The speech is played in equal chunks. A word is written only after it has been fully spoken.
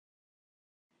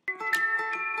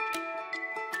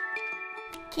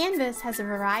Canvas has a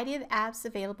variety of apps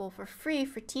available for free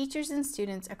for teachers and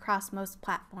students across most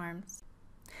platforms.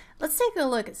 Let's take a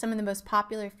look at some of the most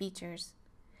popular features.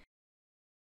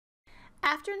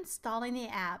 After installing the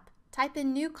app, type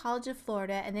in New College of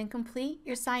Florida and then complete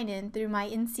your sign-in through My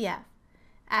NCF.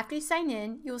 After you sign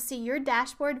in, you will see your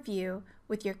dashboard view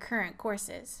with your current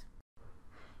courses.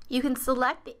 You can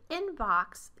select the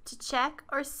inbox to check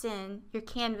or send your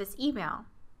Canvas email.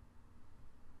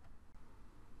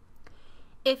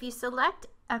 If you select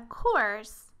a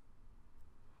course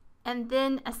and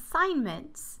then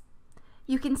assignments,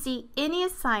 you can see any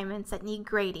assignments that need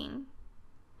grading.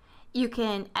 You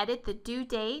can edit the due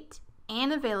date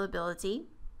and availability.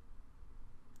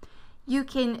 You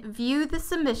can view the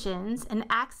submissions and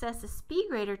access the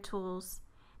SpeedGrader tools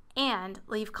and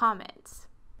leave comments.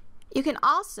 You can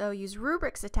also use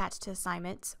rubrics attached to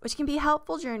assignments, which can be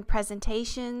helpful during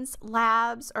presentations,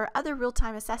 labs, or other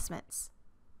real-time assessments.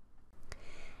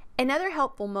 Another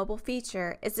helpful mobile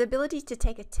feature is the ability to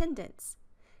take attendance.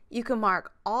 You can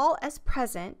mark all as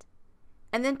present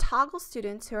and then toggle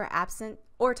students who are absent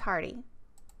or tardy.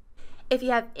 If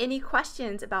you have any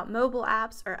questions about mobile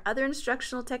apps or other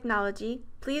instructional technology,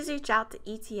 please reach out to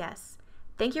ETS.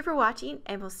 Thank you for watching,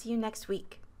 and we'll see you next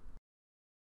week.